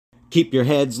Keep your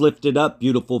heads lifted up,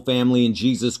 beautiful family in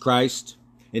Jesus Christ.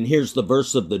 And here's the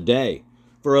verse of the day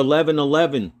for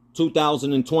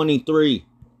 11/11/2023.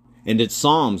 And it's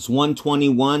Psalms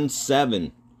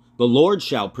 121:7. The Lord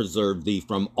shall preserve thee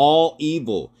from all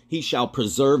evil. He shall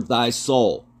preserve thy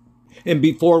soul. And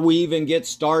before we even get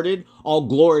started, all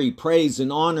glory, praise,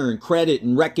 and honor, and credit,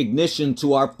 and recognition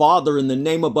to our Father in the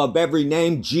name above every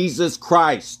name, Jesus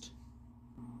Christ.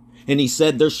 And he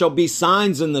said, there shall be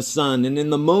signs in the sun, and in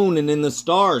the moon, and in the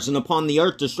stars, and upon the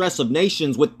earth distress of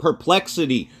nations with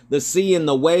perplexity, the sea and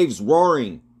the waves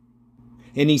roaring.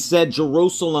 And he said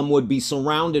Jerusalem would be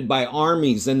surrounded by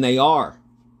armies, and they are.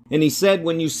 And he said,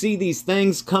 when you see these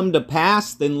things come to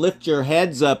pass, then lift your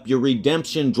heads up, your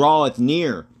redemption draweth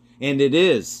near. And it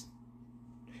is.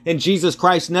 And Jesus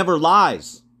Christ never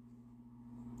lies.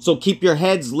 So keep your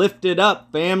heads lifted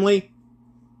up, family.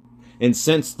 And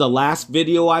since the last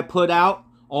video I put out,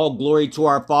 all glory to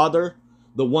our Father,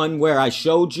 the one where I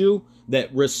showed you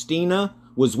that Ristina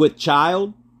was with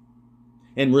child,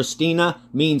 and Ristina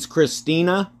means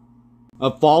Christina,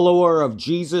 a follower of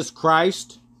Jesus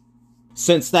Christ.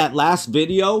 Since that last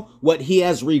video, what he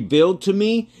has revealed to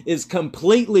me is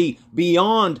completely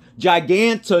beyond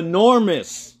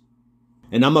gigantonormous.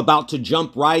 And I'm about to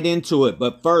jump right into it.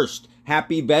 But first,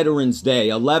 happy Veterans Day,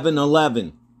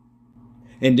 11/11.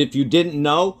 And if you didn't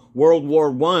know, World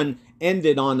War I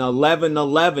ended on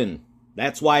 11/11.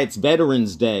 That's why it's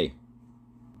Veterans Day.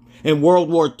 And World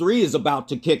War III is about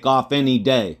to kick off any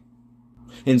day.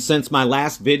 And since my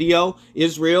last video,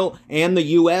 Israel and the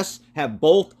U.S. have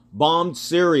both bombed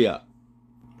Syria.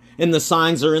 And the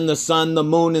signs are in the sun, the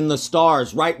moon, and the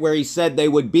stars, right where he said they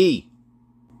would be.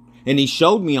 And he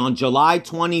showed me on July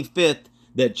 25th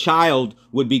that child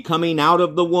would be coming out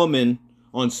of the woman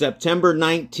on September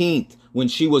 19th when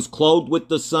she was clothed with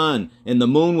the sun and the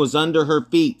moon was under her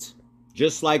feet,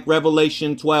 just like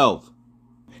Revelation 12.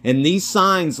 And these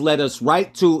signs led us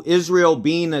right to Israel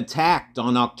being attacked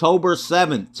on October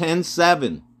 7th,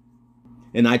 10/7.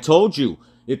 And I told you,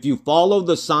 if you follow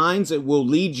the signs, it will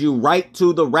lead you right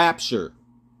to the rapture.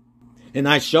 And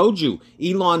I showed you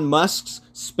Elon Musk's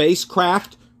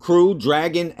spacecraft Crew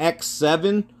Dragon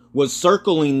X7 was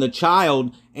circling the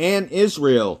child and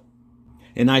Israel.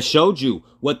 And I showed you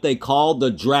what they call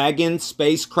the Dragon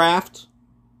spacecraft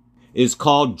is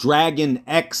called Dragon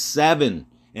X7.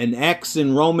 And X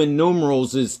in Roman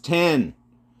numerals is 10.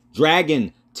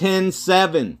 Dragon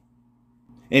 10/7.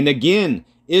 And again,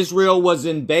 Israel was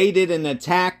invaded and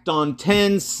attacked on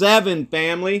 10/7,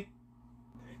 family.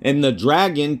 And the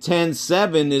Dragon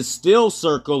 10/7 is still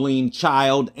circling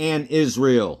child and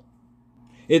Israel.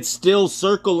 It's still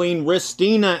circling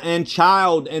Ristina and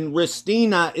child, and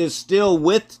Ristina is still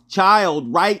with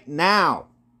child right now.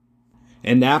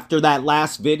 And after that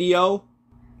last video,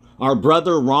 our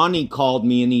brother Ronnie called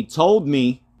me and he told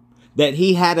me that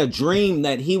he had a dream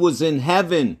that he was in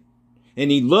heaven.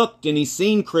 And he looked and he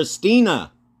seen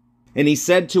Christina. And he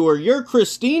said to her, "You're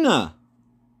Christina."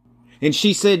 And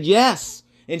she said, "Yes."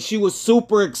 And she was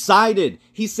super excited.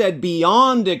 He said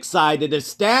beyond excited,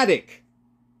 ecstatic.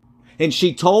 And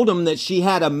she told him that she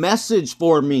had a message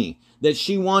for me, that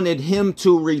she wanted him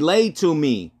to relay to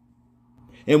me.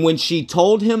 And when she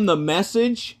told him the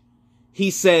message, he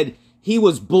said he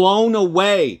was blown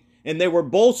away. And they were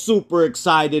both super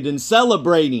excited and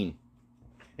celebrating.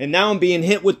 And now I'm being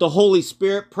hit with the Holy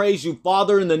Spirit. Praise you,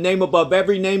 Father, in the name above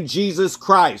every name, Jesus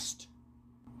Christ.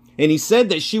 And he said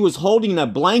that she was holding a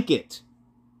blanket.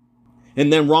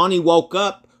 And then Ronnie woke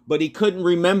up, but he couldn't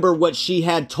remember what she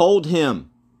had told him.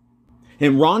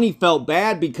 And Ronnie felt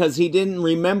bad because he didn't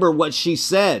remember what she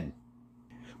said.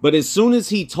 But as soon as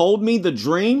he told me the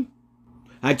dream,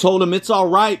 I told him it's all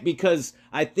right because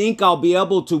I think I'll be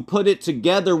able to put it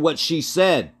together what she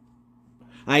said.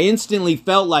 I instantly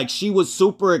felt like she was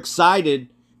super excited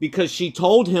because she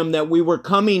told him that we were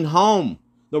coming home.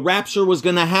 The rapture was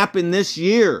going to happen this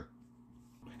year.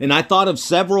 And I thought of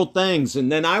several things,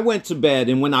 and then I went to bed,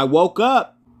 and when I woke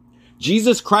up,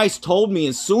 Jesus Christ told me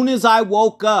as soon as I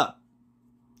woke up,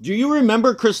 "Do you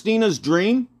remember Christina's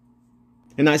dream?"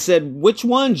 And I said, "Which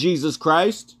one, Jesus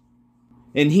Christ?"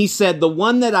 And he said, "The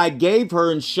one that I gave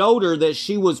her and showed her that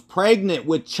she was pregnant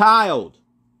with child."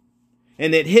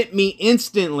 And it hit me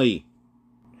instantly.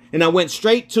 And I went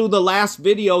straight to the last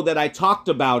video that I talked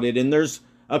about it. And there's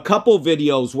a couple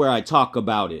videos where I talk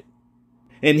about it.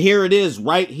 And here it is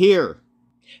right here.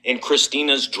 In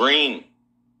Christina's dream.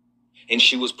 And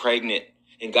she was pregnant.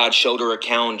 And God showed her a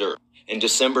calendar. And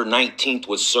December 19th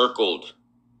was circled.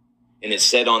 And it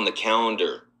said on the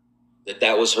calendar that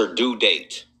that was her due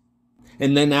date.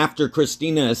 And then after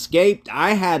Christina escaped,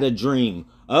 I had a dream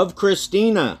of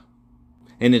Christina.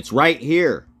 And it's right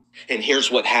here. And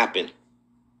here's what happened.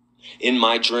 In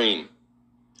my dream,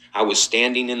 I was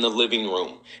standing in the living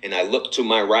room and I looked to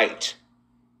my right.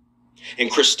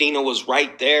 And Christina was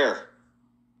right there.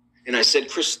 And I said,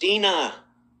 Christina,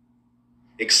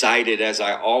 excited as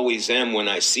I always am when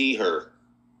I see her.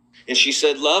 And she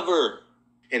said, lover.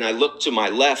 And I looked to my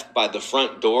left by the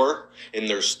front door, and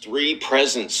there's 3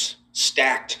 presents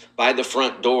stacked by the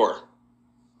front door,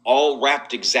 all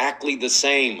wrapped exactly the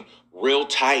same, real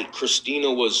tight.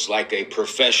 Christina was like a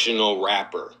professional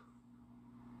wrapper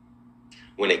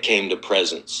when it came to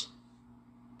presents.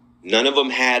 None of them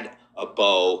had a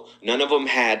bow. None of them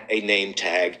had a name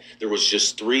tag. There was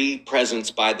just 3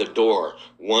 presents by the door,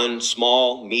 1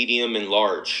 small, medium, and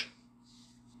large.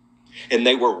 And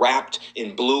they were wrapped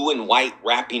in blue and white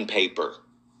wrapping paper.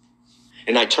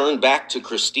 And I turned back to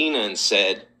Christina and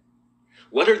said,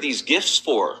 what are these gifts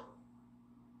for?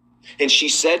 And she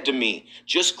said to me,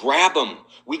 just grab them.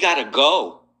 We got to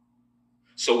go.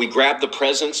 So we grabbed the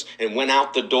presents and went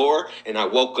out the door, and I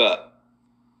woke up.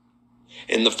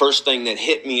 And the first thing that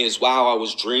hit me is, wow, I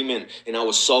was dreaming, and I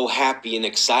was so happy and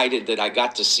excited that I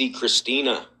got to see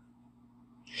Christina.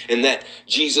 And that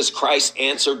Jesus Christ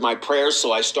answered my prayers,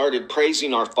 so I started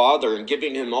praising our Father and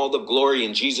giving him all the glory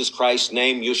in Jesus Christ's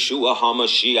name, Yeshua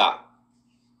HaMashiach.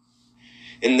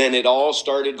 And then it all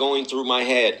started going through my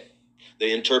head,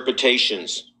 the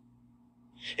interpretations.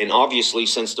 And obviously,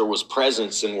 since there was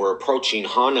presents and we're approaching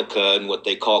Hanukkah and what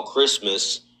they call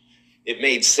Christmas, it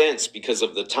made sense because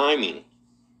of the timing.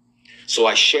 So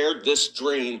I shared this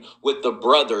dream with the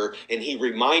brother, and he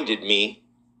reminded me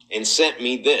and sent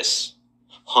me this.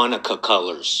 Hanukkah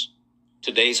colors.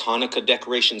 Today's Hanukkah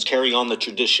decorations carry on the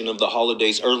tradition of the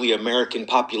holiday's early American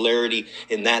popularity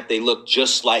in that they look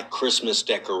just like Christmas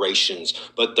decorations,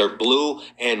 but they're blue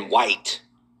and white.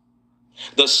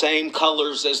 The same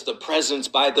colors as the presents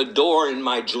by the door in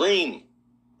my dream.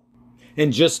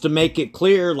 And just to make it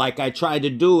clear, like I try to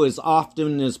do as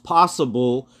often as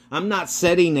possible, I'm not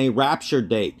setting a rapture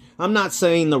date. I'm not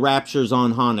saying the rapture's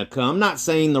on Hanukkah. I'm not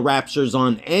saying the rapture's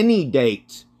on any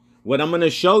date. What I'm going to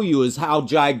show you is how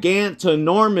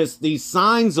gigantinormous these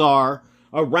signs are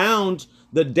around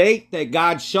the date that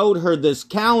God showed her this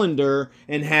calendar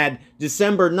and had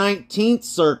December 19th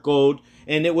circled,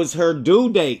 and it was her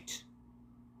due date.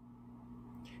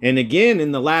 And again,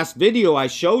 in the last video I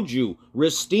showed you,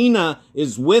 Ristina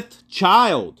is with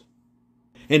child.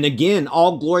 And again,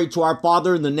 all glory to our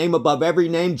Father in the name above every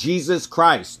name, Jesus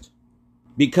Christ.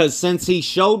 Because since he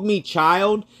showed me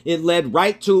child, it led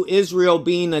right to Israel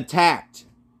being attacked.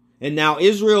 And now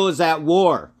Israel is at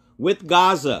war with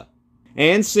Gaza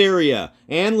and Syria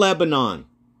and Lebanon.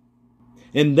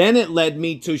 And then it led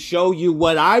me to show you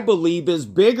what I believe is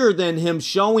bigger than him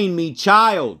showing me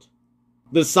child.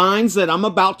 The signs that I'm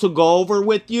about to go over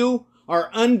with you are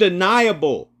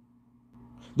undeniable.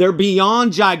 They're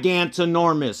beyond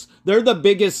gigantinormous. They're the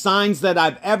biggest signs that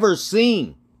I've ever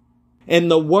seen. And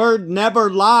the word never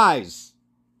lies.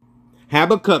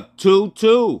 Habakkuk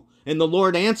 2:2. And the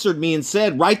Lord answered me and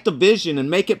said, write the vision and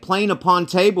make it plain upon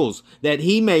tables, that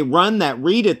he may run that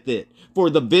readeth it. For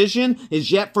the vision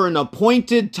is yet for an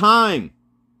appointed time.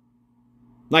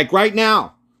 Like right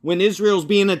now, when Israel's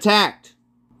being attacked.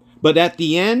 But at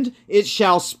the end, it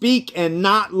shall speak and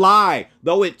not lie.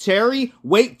 Though it tarry,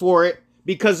 wait for it,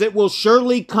 because it will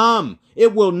surely come.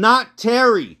 It will not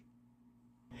tarry.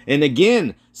 And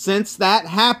again, since that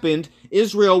happened,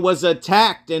 Israel was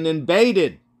attacked and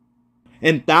invaded.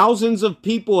 And thousands of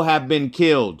people have been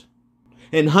killed.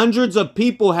 And hundreds of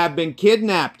people have been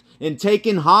kidnapped and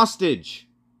taken hostage.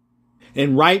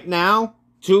 And right now,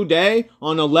 today,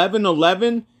 on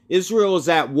 11/11, Israel is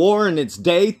at war and it's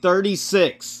day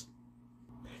 36.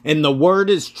 And the word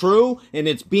is true and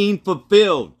it's being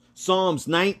fulfilled. Psalms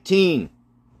 19.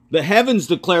 The heavens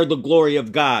declare the glory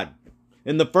of God,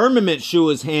 and the firmament shew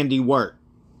his handiwork.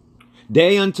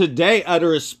 Day unto day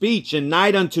uttereth speech, and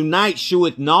night unto night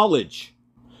sheweth knowledge.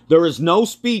 There is no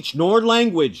speech nor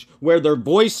language where their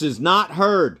voice is not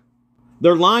heard.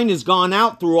 Their line is gone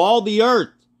out through all the earth,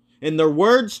 and their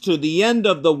words to the end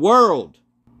of the world.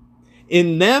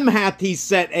 In them hath he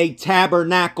set a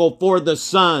tabernacle for the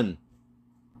sun.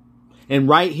 And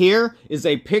right here is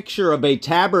a picture of a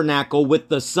tabernacle with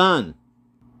the sun.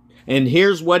 And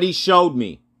here's what he showed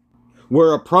me.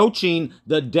 We're approaching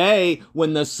the day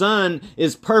when the sun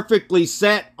is perfectly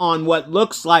set on what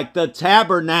looks like the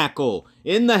tabernacle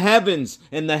in the heavens,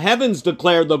 and the heavens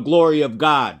declare the glory of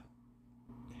God.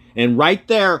 And right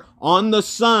there on the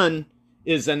sun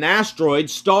is an asteroid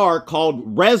star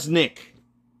called Resnick.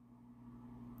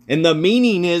 And the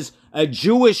meaning is a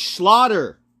Jewish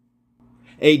slaughter,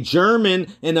 a German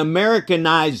and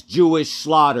Americanized Jewish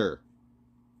slaughter.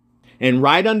 And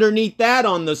right underneath that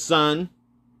on the sun,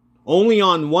 only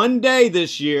on one day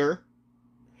this year,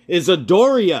 is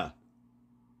Adoria.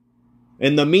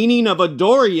 And the meaning of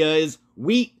Adoria is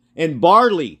wheat and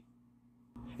barley.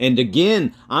 And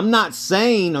again, I'm not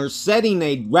saying or setting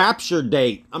a rapture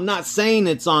date. I'm not saying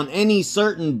it's on any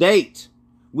certain date.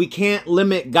 We can't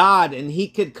limit God, and he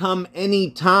could come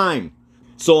any time.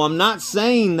 So I'm not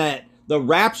saying that the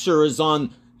rapture is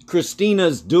on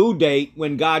Christina's due date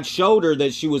when God showed her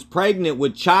that she was pregnant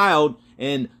with child,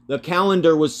 and the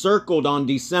calendar was circled on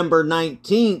December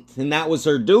 19th, and that was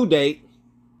her due date.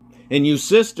 And you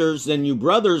sisters and you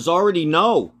brothers already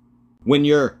know when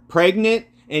you're pregnant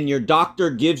and your doctor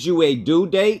gives you a due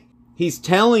date, he's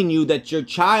telling you that your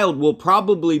child will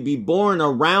probably be born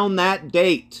around that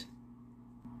date.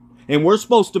 And we're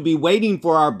supposed to be waiting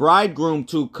for our bridegroom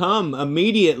to come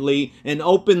immediately and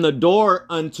open the door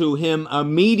unto him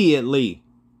immediately.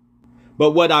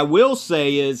 But what I will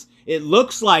say is, it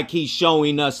looks like he's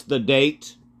showing us the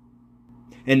date.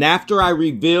 And after I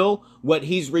reveal what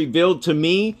he's revealed to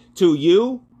me, to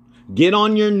you, get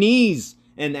on your knees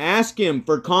and ask him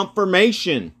for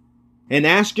confirmation. And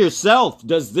ask yourself,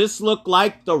 does this look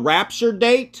like the rapture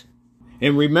date?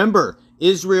 And remember,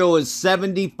 Israel is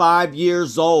 75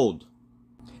 years old.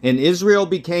 And Israel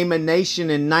became a nation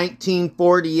in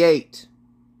 1948.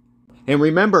 And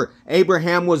remember,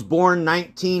 Abraham was born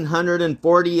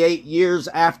 1948 years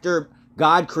after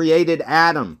God created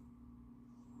Adam.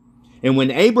 And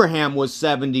when Abraham was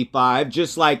 75,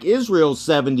 just like Israel's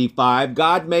 75,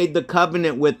 God made the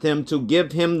covenant with him to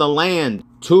give him the land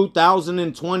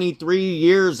 2023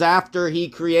 years after he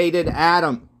created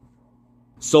Adam.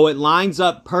 So it lines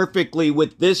up perfectly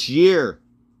with this year.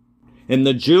 And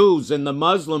the Jews and the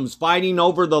Muslims fighting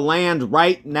over the land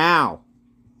right now.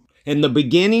 And the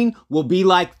beginning will be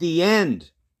like the end.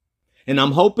 And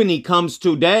I'm hoping he comes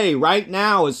today, right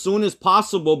now, as soon as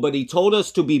possible. But he told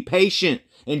us to be patient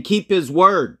and keep his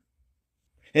word.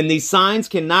 And these signs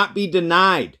cannot be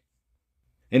denied.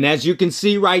 And as you can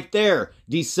see right there,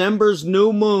 December's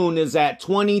new moon is at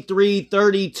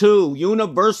 23:32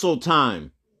 universal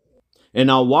time. And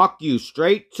I'll walk you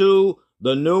straight to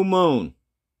the new moon.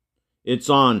 It's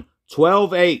on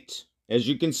 12/8. As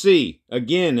you can see,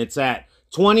 again, it's at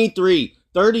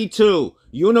 23:32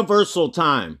 universal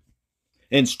time.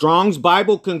 And Strong's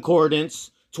Bible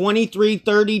Concordance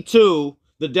 23:32,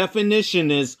 the definition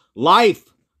is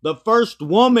life, the first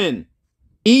woman,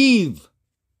 Eve.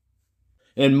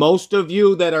 And most of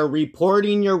you that are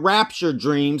reporting your rapture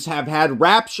dreams have had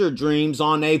rapture dreams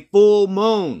on a full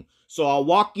moon. So I'll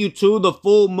walk you to the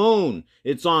full moon.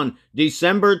 It's on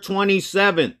December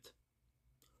 27th.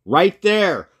 Right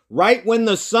there, right when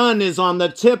the sun is on the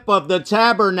tip of the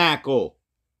tabernacle.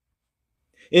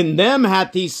 In them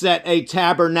hath he set a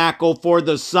tabernacle for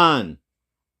the sun.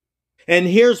 And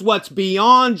here's what's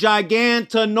beyond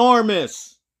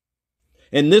gigantonormous.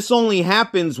 And this only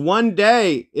happens one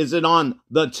day, is it on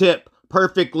the tip,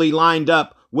 perfectly lined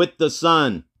up with the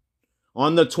sun.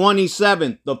 On the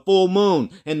 27th, the full moon.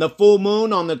 And the full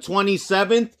moon on the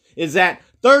 27th is at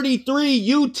 33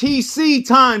 UTC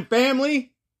time,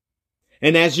 family.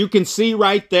 And as you can see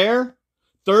right there,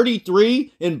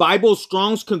 33 in Bible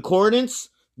Strong's Concordance,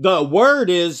 the word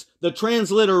is, the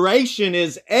transliteration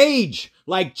is age,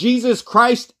 like Jesus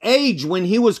Christ's age when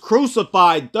he was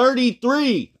crucified,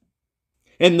 33.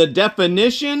 And the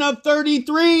definition of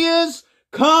 33 is,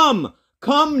 come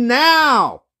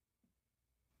now.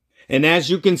 And as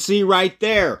you can see right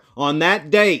there, on that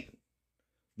date,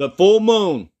 the full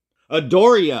moon,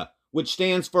 Adoria, which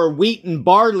stands for wheat and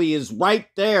barley, is right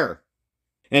there.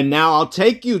 And now I'll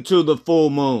take you to the full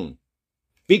moon.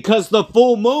 Because the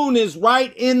full moon is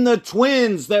right in the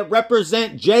twins that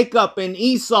represent Jacob and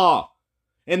Esau.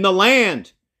 And the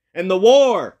land. And the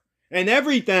war. And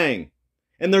everything.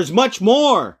 And there's much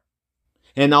more.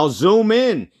 And I'll zoom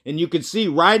in. And you can see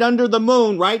right under the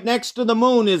moon, right next to the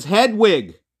moon, is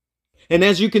Hedwig. And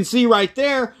as you can see right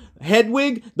there,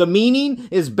 Hedwig, the meaning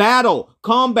is battle,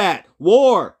 combat,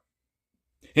 war.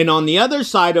 And on the other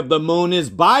side of the moon is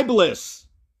Biblis.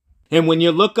 And when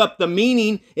you look up the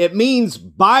meaning, it means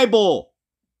Bible.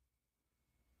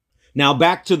 Now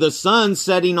back to the sun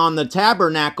setting on the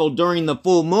tabernacle during the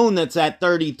full moon that's at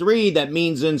 33. That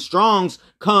means in Strong's,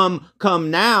 come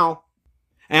now.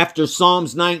 After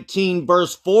Psalms 19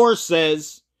 verse 4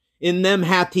 says, in them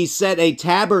hath he set a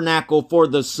tabernacle for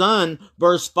the sun.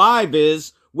 Verse 5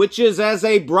 is, which is as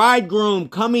a bridegroom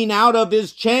coming out of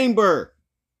his chamber.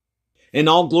 And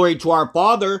all glory to our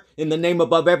Father, in the name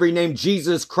above every name,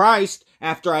 Jesus Christ.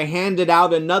 After I handed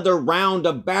out another round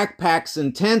of backpacks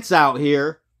and tents out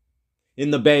here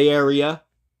in the Bay Area,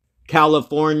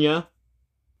 California,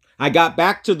 I got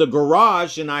back to the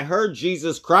garage and I heard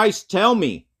Jesus Christ tell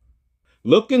me,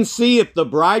 "Look and see if the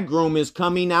bridegroom is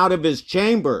coming out of his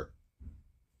chamber."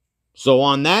 So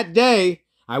on that day,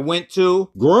 I went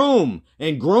to groom,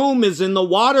 and groom is in the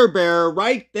water bearer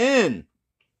right then.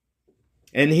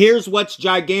 And here's what's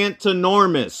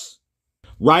gigantinormous.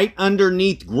 Right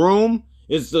underneath groom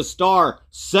is the star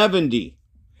 70.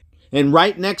 And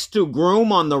right next to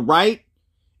groom on the right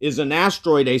is an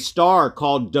asteroid, a star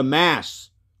called Damas,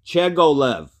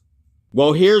 Chegolev.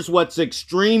 Well, here's what's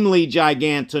extremely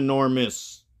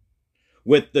gigantinormous.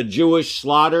 With the Jewish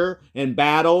slaughter and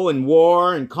battle and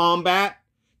war and combat,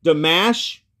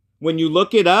 Damas, when you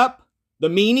look it up, the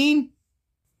meaning,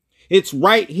 it's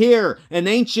right here, an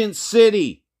ancient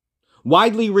city,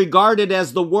 widely regarded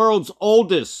as the world's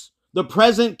oldest, the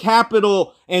present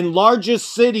capital and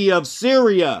largest city of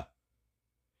Syria.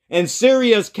 And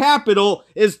Syria's capital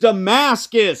is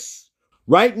Damascus.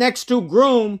 Right next to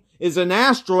groom is an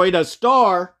asteroid, a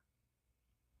star,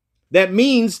 that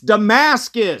means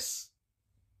Damascus.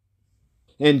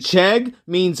 And Cheg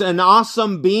means an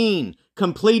awesome being,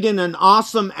 complete in an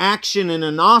awesome action in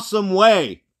an awesome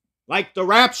way. Like the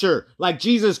rapture, like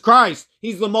Jesus Christ.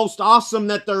 He's the most awesome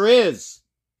that there is.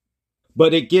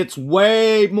 But it gets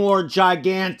way more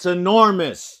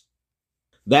gigantinormous.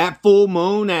 That full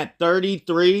moon at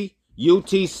 33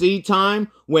 UTC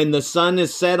time, when the sun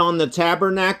is set on the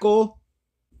tabernacle,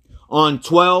 on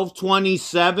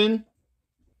 12/27,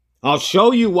 I'll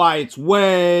show you why it's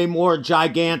way more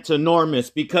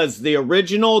gigantinormous, because the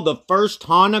original, the first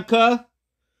Hanukkah,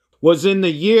 was in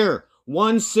the year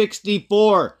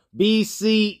 164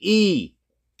 BCE,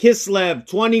 Kislev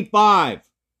 25.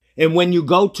 And when you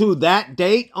go to that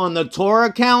date on the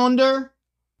Torah calendar,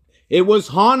 it was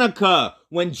Hanukkah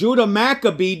when Judah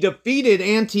Maccabee defeated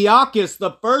Antiochus,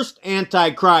 the first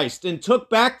Antichrist, and took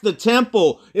back the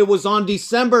temple. It was on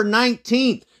December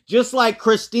 19th. Just like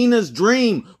Christina's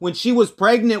dream when she was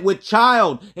pregnant with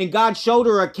child and God showed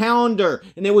her a calendar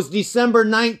and it was December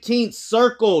 19th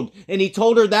circled and he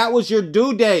told her that was your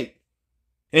due date.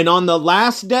 And on the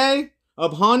last day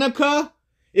of Hanukkah,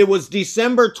 it was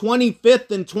December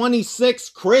 25th and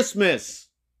 26th, Christmas.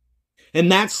 And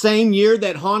that same year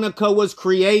that Hanukkah was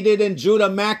created and Judah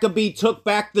Maccabee took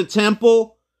back the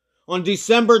temple, on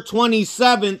December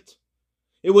 27th,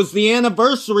 it was the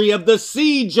anniversary of the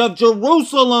siege of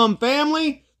Jerusalem,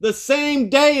 family. The same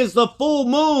day as the full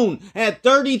moon at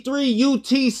 33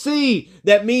 UTC.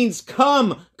 That means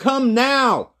come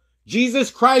now.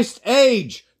 Jesus Christ's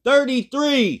age,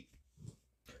 33.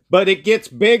 But it gets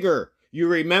bigger. You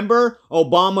remember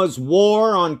Obama's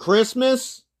war on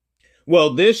Christmas?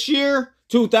 Well, this year,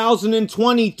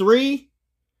 2023,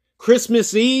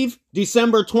 Christmas Eve,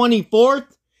 December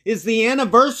 24th, is the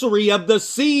anniversary of the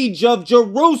siege of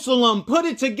Jerusalem. Put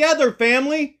it together,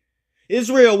 family.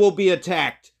 Israel will be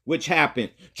attacked, which happened.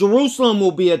 Jerusalem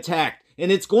will be attacked,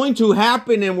 and it's going to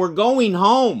happen, and we're going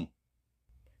home.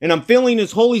 And I'm feeling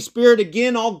His Holy Spirit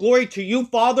again. All glory to you,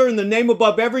 Father, in the name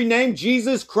above every name,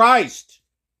 Jesus Christ.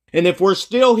 And if we're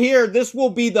still here, this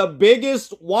will be the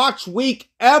biggest watch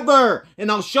week ever.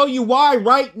 And I'll show you why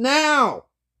right now.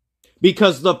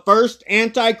 Because the first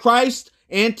Antichrist,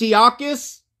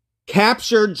 Antiochus,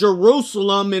 captured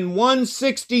Jerusalem in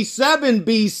 167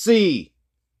 BC.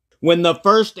 When the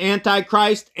first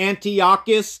Antichrist,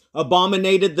 Antiochus,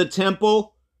 abominated the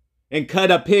temple and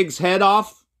cut a pig's head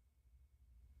off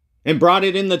and brought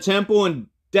it in the temple and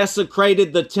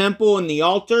desecrated the temple and the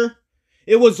altar,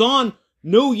 it was on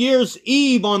New Year's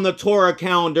Eve on the Torah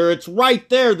calendar. It's right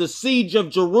there, the siege of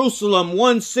Jerusalem,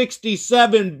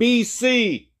 167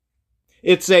 BC.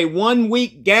 It's a 1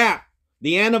 week gap,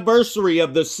 the anniversary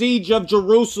of the siege of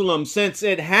Jerusalem, since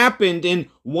it happened in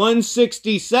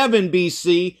 167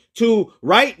 BC to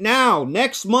right now,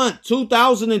 next month,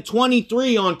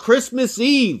 2023, on Christmas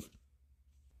Eve.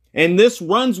 And this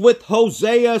runs with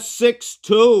Hosea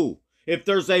 6:2. If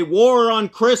there's a war on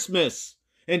Christmas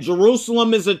and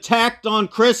Jerusalem is attacked on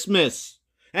Christmas,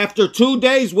 after 2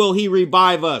 days will He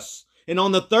revive us. And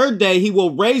on the third day He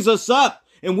will raise us up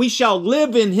and we shall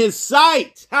live in His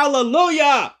sight.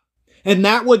 Hallelujah! And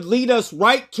that would lead us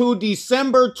right to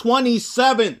December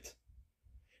 27th.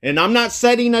 And I'm not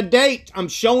setting a date. I'm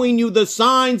showing you the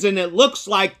signs, and it looks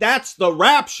like that's the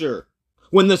rapture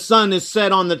when the sun is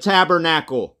set on the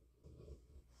tabernacle.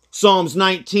 Psalms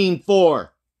 19:4.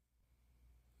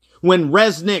 When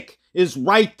Resnick is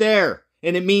right there,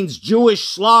 and it means Jewish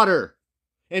slaughter.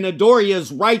 And Adoria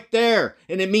is right there,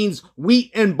 and it means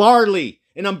wheat and barley.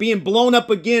 And I'm being blown up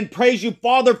again. Praise you,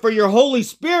 Father, for your Holy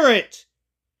Spirit.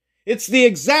 It's the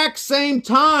exact same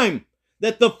time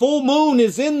that the full moon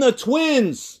is in the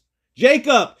twins.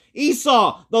 Jacob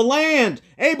Esau, the land.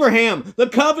 Abraham, the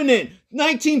covenant.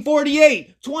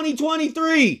 1948,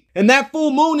 2023. And that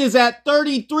full moon is at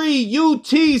 33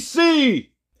 UTC.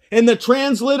 And the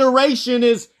transliteration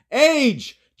is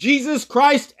age. Jesus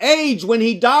Christ age when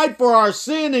he died for our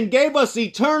sin and gave us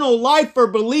eternal life for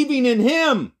believing in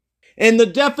him. And the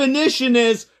definition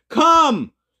is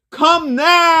come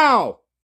now.